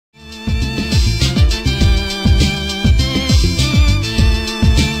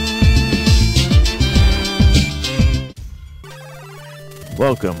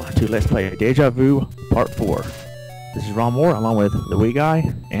Welcome to Let's Play Deja Vu Part 4. This is Ronmower along with the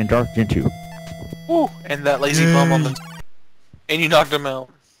Wiiguy and Dark Jintu. Woo! And that lazy bum on the... And you knocked him out.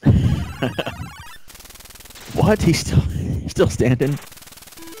 What? He's still standing?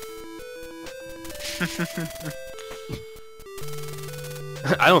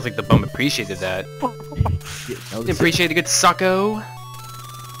 I don't think the bum appreciated that. Didn't appreciate a good Socko.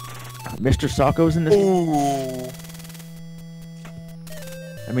 Mr. Socko's in this. Ooh.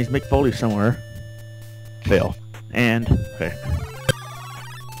 That means Mick Foley's somewhere. Fail. And okay.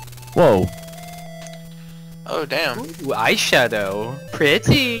 Whoa. Oh damn. Ooh, eyeshadow.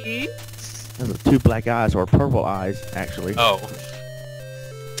 Pretty. Those are two black eyes, or purple eyes, actually. Oh.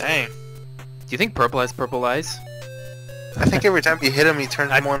 Dang. Do you think purple has purple eyes? I think every time you hit him, he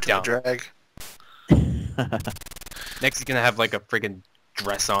turns more into a don't. drag. Next he's gonna have like a friggin'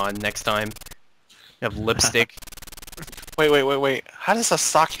 dress on next time. You have lipstick. Wait. How does a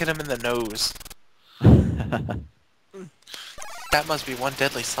sock hit him in the nose? That must be one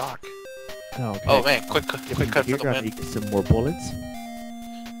deadly sock. Okay. Oh man, quick cut for You're the gonna win. get some more bullets.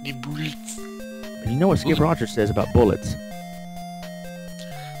 The bullets. And you know what Skip Rogers says about bullets?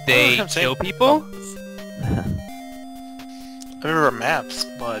 They I'm saying- kill people? I remember maps,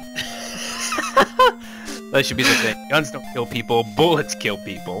 but... That should be the thing. Guns don't kill people, bullets kill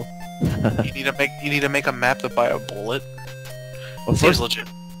people. you need to make a map to buy a bullet. Well, Seems legit.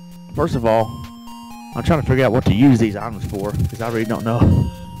 First of all, I'm trying to figure out what to use these items for, because I really don't know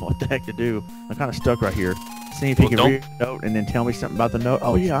what the heck to do. I'm kind of stuck right here. See if you can read the note and then tell me something about the note.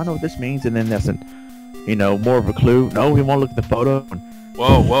 Oh yeah, I know what this means, and then that's more of a clue. No, we won't look at the photo.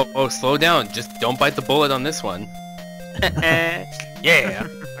 Whoa, slow down. Just don't bite the bullet on this one. Yeah.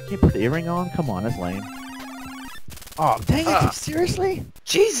 I can't put the earring on? Come on, that's lame. Oh, dang it, seriously?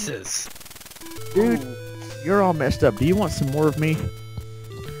 Jesus. Dude, you're all messed up. Do you want some more of me?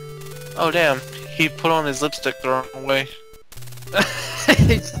 Oh damn, he put on his lipstick the wrong way.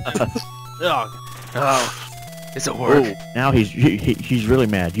 Oh, it's a work. Oh, now he's really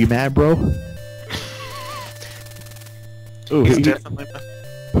mad. You mad, bro? Ooh, He's he definitely...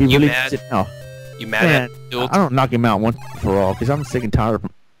 really mad? needs it now. You mad Man, at the I don't knock him out once for all, because I'm sick and tired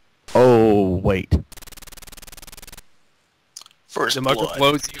of... Oh, wait. First the mugger blood.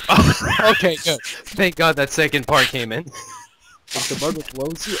 blows you. Okay, good. Thank God that second part came in. If the mugger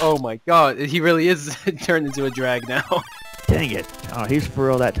blows you, oh my God, he really is turned into a drag now. Dang it. Oh, he's for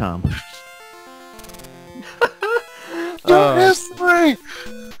real that time. Your history!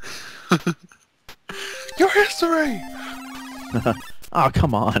 Your history! Oh,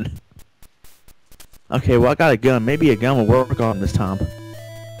 come on. Okay, well, I got a gun. Maybe a gun will work on him this time.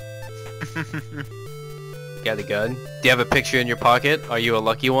 Got a gun? Do you have a picture in your pocket? Are you a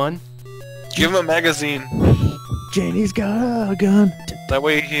lucky one? Give him a magazine. Janie's got a gun. That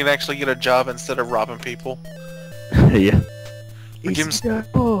way he can actually get a job instead of robbing people. Yeah. Give him some,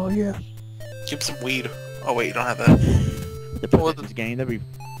 Oh, yeah. give him some weed. Oh wait, you don't have that. The possessions game, that'd be...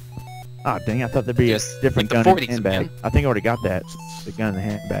 Ah, dang, I thought there'd be Yes, a different like gun the in the 40s, handbag. man. I think I already got that. The gun in the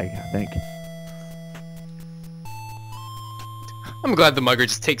handbag, I think. I'm glad the mugger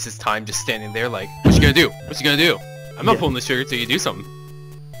just takes his time just standing there like, what you gonna do? What you gonna do? I'm not pulling the trigger till you do something.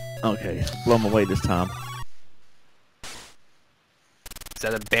 Okay, blow him away this time. Is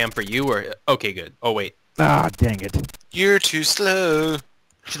that a bam for you or... Okay, good. Oh wait. Ah, dang it. You're too slow.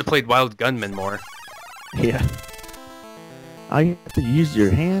 Should have played Wild Gunman more. Yeah. Oh, you have to use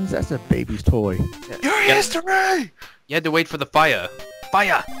your hands? That's a baby's toy. Your history! You had to wait for the fire.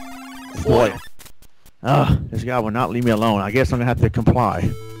 Fire! Boy. Ah, this guy will not leave me alone. I guess I'm gonna have to comply.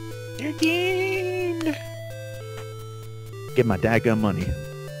 You're gamed. Get my dadgum money.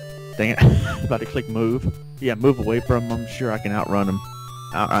 Dang it. About to click move. Yeah, move away from him. I'm sure I can outrun him.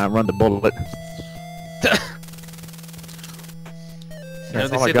 Outrun the bullet. You know,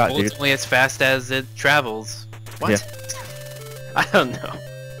 That's they all I say got, the bullet's dude. only as fast as it travels. What? Yeah. I don't know.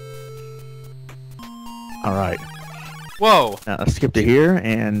 Alright. Whoa! Now, let's skip to here,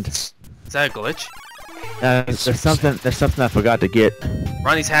 and... Is that a glitch? there's something I forgot to get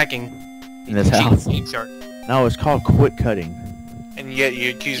Ronnie's hacking. in this house. Game shark. No, it's called quick cutting. And yet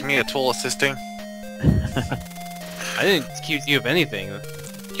you accuse me of tool assisting. I didn't accuse you of anything.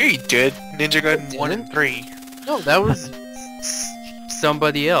 Yeah, you did. Ninja Gaiden 1 and 3. No, that was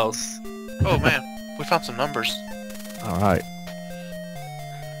somebody else. Oh man, we found some numbers. Alright.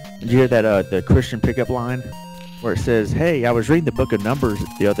 Did you hear that, the Christian pickup line? Where it says, hey, I was reading the book of Numbers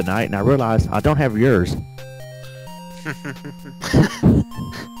the other night, and I realized I don't have yours.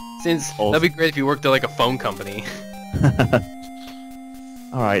 Since that'd be great if you worked at like a phone company.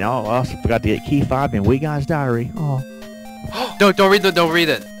 Alright, I also forgot to get Key 5 in Wiiguy's diary. Oh. Don't read it. Don't read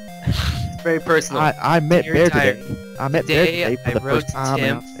it. It's very personal. I met Very Bear tired. today. I met Bear today for I the wrote first to time.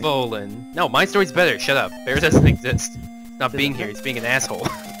 Tim Bolin. No, my story's better. Shut up. Bear doesn't exist. He's not being here. He's being an asshole.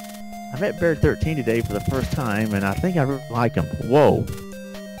 I met Bear 13 today for the first time, and I think I really like him. Whoa.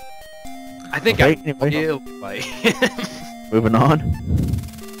 I think Okay, I anyway. really like him. Moving on.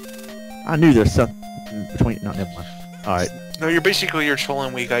 I knew there's something between. No, never mind. All right. No, you're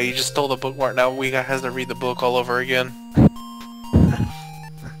trolling Wiiguy. You just stole the bookmark. Now Wiiguy has to read the book all over again.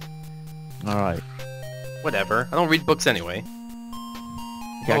 All right. Whatever. I don't read books anyway.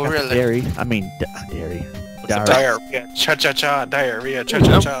 Yeah, Oh, I got the really? dairy. I mean, dairy. Diarrhea. Diarrhea. Cha-cha-cha. Diarrhea.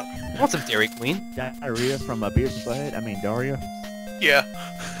 Cha-cha-cha. I want some Dairy Queen. Diarrhea from Beers and Butthead. I mean, Daria. Yeah.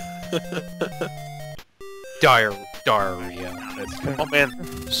 Diarrhea. That's Oh man.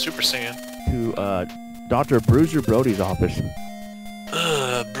 Super Saiyan. To Dr. Bruiser Brody's office.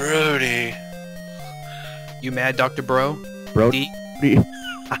 Ugh, Brody. You mad, Dr. Bro? Brody. D?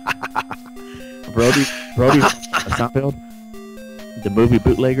 Brody Seinfeld. The movie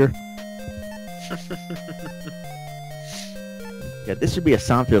bootlegger. Yeah, this should be a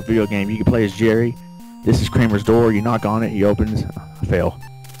Seinfeld video game. You can play as Jerry. This is Kramer's door. You knock on it. He opens. I fail.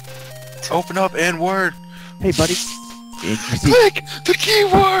 Open up N-word. Hey, buddy. And you see, Click! The key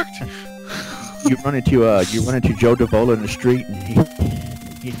worked! you run into Joe Davola in the street, and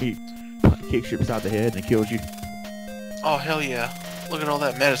he kicks you beside the head and kills you. Oh, hell yeah. Look at all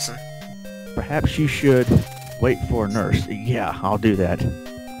that medicine. Perhaps you should wait for a nurse. Yeah, I'll do that.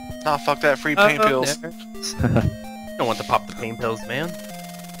 Nah, fuck that. Free pain pills. Don't want to pop the pain pills, man.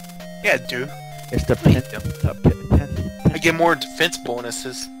 Yeah, dude. It's the I get more defense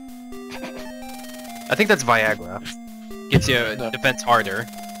bonuses. I think that's Viagra. Gets you No. defense harder.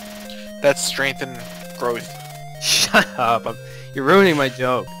 That's strength and growth. Shut up. You're ruining my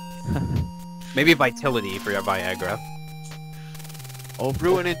joke. Maybe vitality for your Viagra.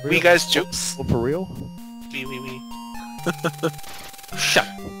 Ruining for we real? guys' jokes. Oh, for real? Wee. Shut.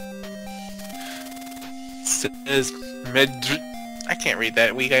 Says med. I can't read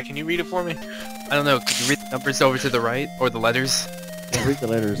that. We guy, can you read it for me? I don't know. Could you read the numbers over to the right or the letters? Yeah, read the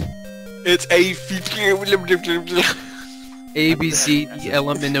letters. It's A. A B C D L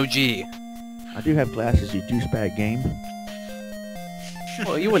M N O G. I do have glasses, you douchebag game.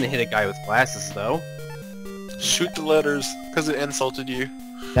 Well, you wouldn't hit a guy with glasses, though. Shoot the letters, because it insulted you.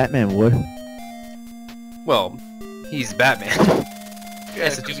 Batman would. Well, he's Batman. Yeah,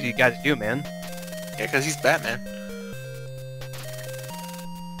 That's what you gotta do, man. Yeah, because he's Batman.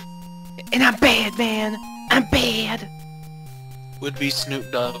 And I'm bad, man. I'm bad. Would be Snoop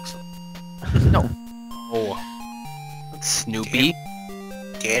Dogg's. No. Oh. That's Snoopy.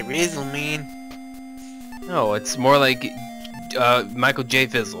 Get Rizzle, man. No, it's more like Michael J.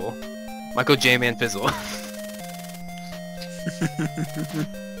 Fizzle. Michael J. Man Fizzle.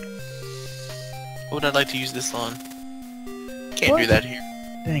 What would I like to use this on? Can't What? do that here.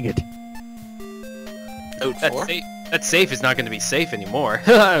 Dang it. Note 4? That safe is not going to be safe anymore.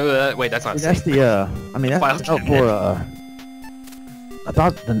 Wait, that's not That's safe. the, I mean, File that's the note cabinet. for, I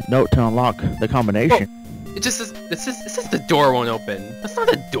thought the note to unlock the combination. It just says, it says the door won't open. That's not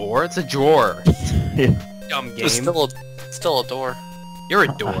a door, it's a drawer. Yeah. Dumb game. It's still a door. You're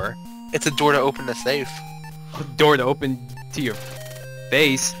a door. It's a door to open the safe. A door to open to your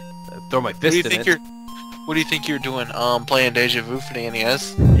face. Throw my fist in it. What do you think you're doing? Playing Deja Vu for the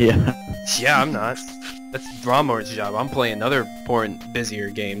NES? Yeah. Yeah, I'm not. That's Ronmower's job. I'm playing other busier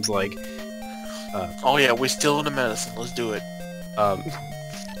games like, Oh yeah, we're still in the medicine. Let's do it.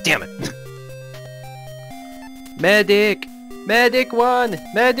 damn it. Medic! Medic 1!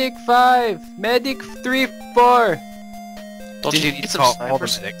 Medic 5! Medic 3, 4! Don't Did you you need need to some call all the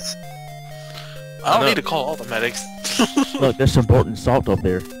snipers? medics? I don't No. need to call all the medics. Look, there's some Bolton salt up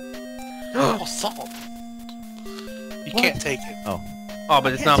there. Oh, salt. You What? can't take it. Oh,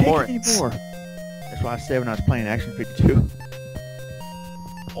 but it's Can't not take it Morin's. anymore. That's why I said when I was playing Action 52.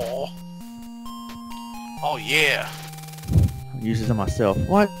 Oh. Oh yeah. I use this on myself.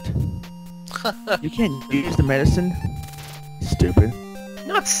 What? You can't use the medicine? Stupid.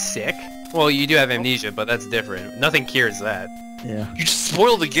 Not sick. Well, you do have amnesia, but that's different. Nothing cures that. Yeah. You just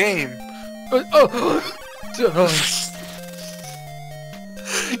spoiled the game.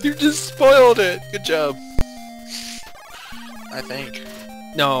 You just spoiled it. Good job. I think.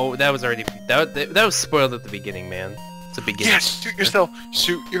 No, that was already that was spoiled at the beginning, man. It's a beginning. Yeah, shoot yourself.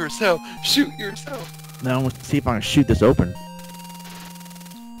 Shoot yourself. Shoot yourself. Now I'm gonna see if I can shoot this open.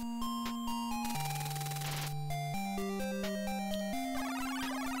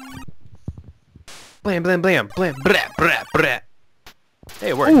 Blam, blam, blam, blam, brat, brat, brat. Hey,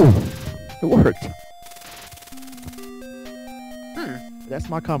 it worked. Ooh! It worked. That's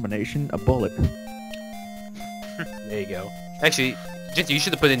my combination. A bullet. There you go. Actually, Jintu, you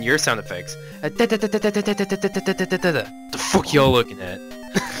should have put in your sound effects. The fuck y'all looking at?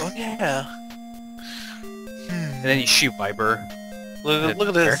 Oh yeah. And then you shoot Viper. Look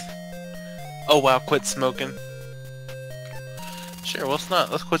at this. Oh wow, quit smoking. Sure, let's not.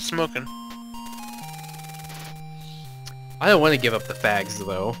 Let's quit smoking. I don't want to give up the fags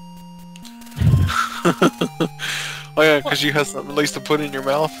though. Oh yeah, because you have something at least to put in your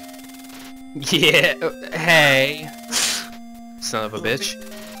mouth. Yeah. Hey. Son of a bitch.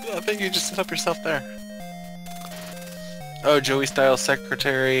 Yeah, I think you just set up yourself there. Oh, Joey Styles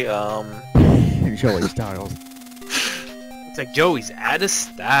secretary. Joey Styles. It's like Joey's out of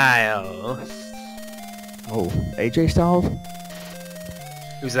style. Oh, AJ Styles?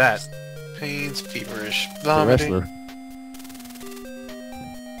 Who's that? Pains, feverish, The vomiting, wrestler.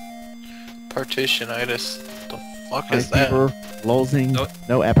 partitionitis. The fuck High is that? fever, lulzing, No.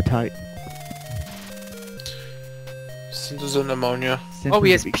 no appetite. Symptoms of pneumonia. Oh,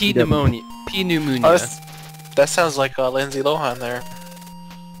 he has Symptoms of P EW. pneumonia. P pneumonia. Oh, that sounds like Lindsay Lohan there.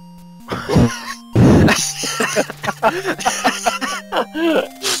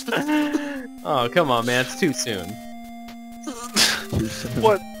 Oh, come on, man. It's too soon.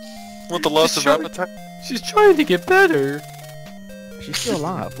 What? What the loss of She's trying- appetite? She's trying to get better. She's still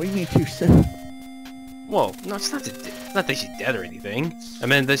alive. What do you mean too soon? Well, no, it's not that she's dead or anything. I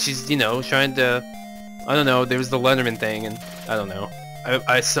meant that she's, you know, trying to... I don't know, there was the Letterman thing, and I don't know.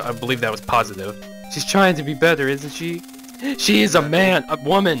 I believe that was positive. She's trying to be better, isn't she? She is a man, a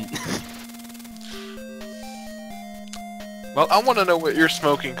woman. Well, I want to know what you're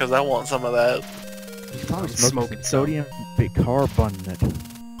smoking, because I want some of that. She's probably I'm smoking smoking some sodium bicarbonate.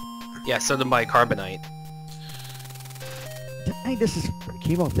 Yeah, sodium bicarbonate. Dang, this is...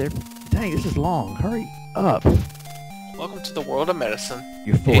 Keep up there. Dang, this is long. Hurry up. Welcome to the world of medicine.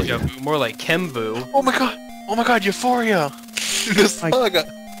 Euphoria. Deja vu, more like Chemvu. Oh my god! Oh my god, Euphoria! The saga!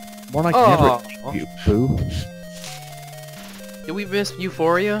 More like Oh. never you, boo. Did we miss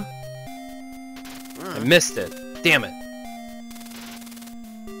Euphoria? I missed it. Damn it.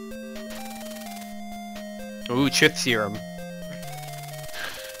 Ooh, Chith serum.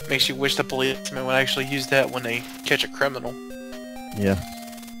 Makes you wish the policeman would actually use that when they catch a criminal. Yeah.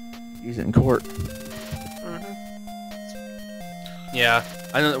 Use it in court. Yeah,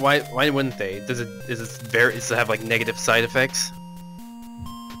 I don't know why wouldn't they? Does it have like negative side effects?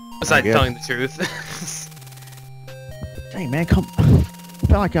 Besides guess. telling the truth. Dang, man, come... I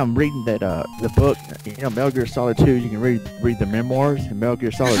feel like I'm reading that, the book, you know, Metal Gear Solid 2, you can read the memoirs, and Metal Gear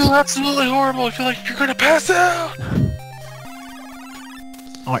I Solid... feel absolutely horrible. I feel like you're gonna pass out.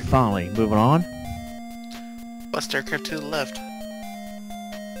 Alright, finally, moving on. Bus aircraft to the left.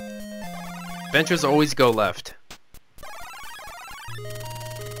 Ventures always go left.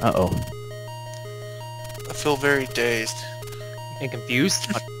 Uh-oh. I feel very dazed. And confused?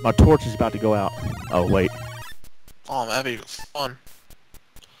 My torch is about to go out. Oh, wait. Oh, that'd be fun.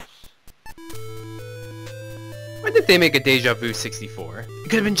 Why did they make a Deja Vu 64? It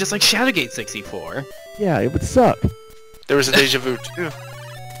could have been just like Shadowgate 64. Yeah, it would suck. There was a Deja Vu too.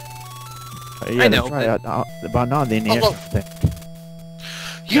 Yeah, I know, that's right. By now, the NES Oh, thing.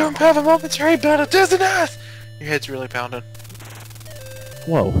 You don't have a momentary bout of dizziness! Your head's really pounding.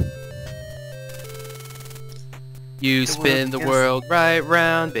 Whoa. You The spin world the is- world right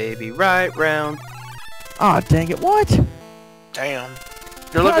round, baby, right round. Ah, dang it, what? Damn.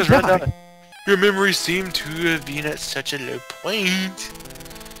 Your luck is run down. Your memories seem to have been at such a low point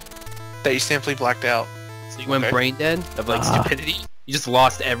that you simply blacked out. So you went Okay. brain dead of like Ah. stupidity? You just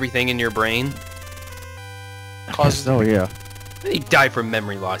lost everything in your brain? Causes Oh, yeah. You die from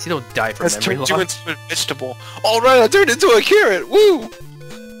memory loss. You don't die from That's memory turned loss. you into a vegetable. Alright, I turned into a carrot! Woo!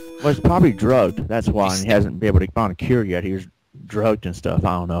 Well, it's probably drugged. That's why and he hasn't been able to find a cure yet. He was drugged and stuff.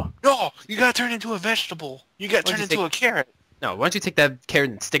 I don't know. No! You gotta turn into a vegetable. You gotta turn What'd you into a carrot. No, why don't you take that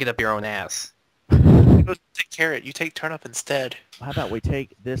carrot and stick it up your own ass? You don't take carrot, you take turnip instead. How about we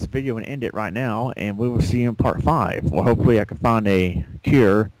take this video and end it right now, and we will see you in part 5. Well, hopefully I can find a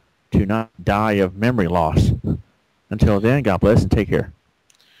cure to not die of memory loss. Until then, God bless and take care.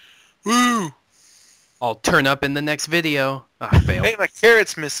 Woo! I'll turn up in the next video. Ah, I failed. Hey, my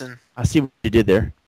carrot's missing. I see what you did there.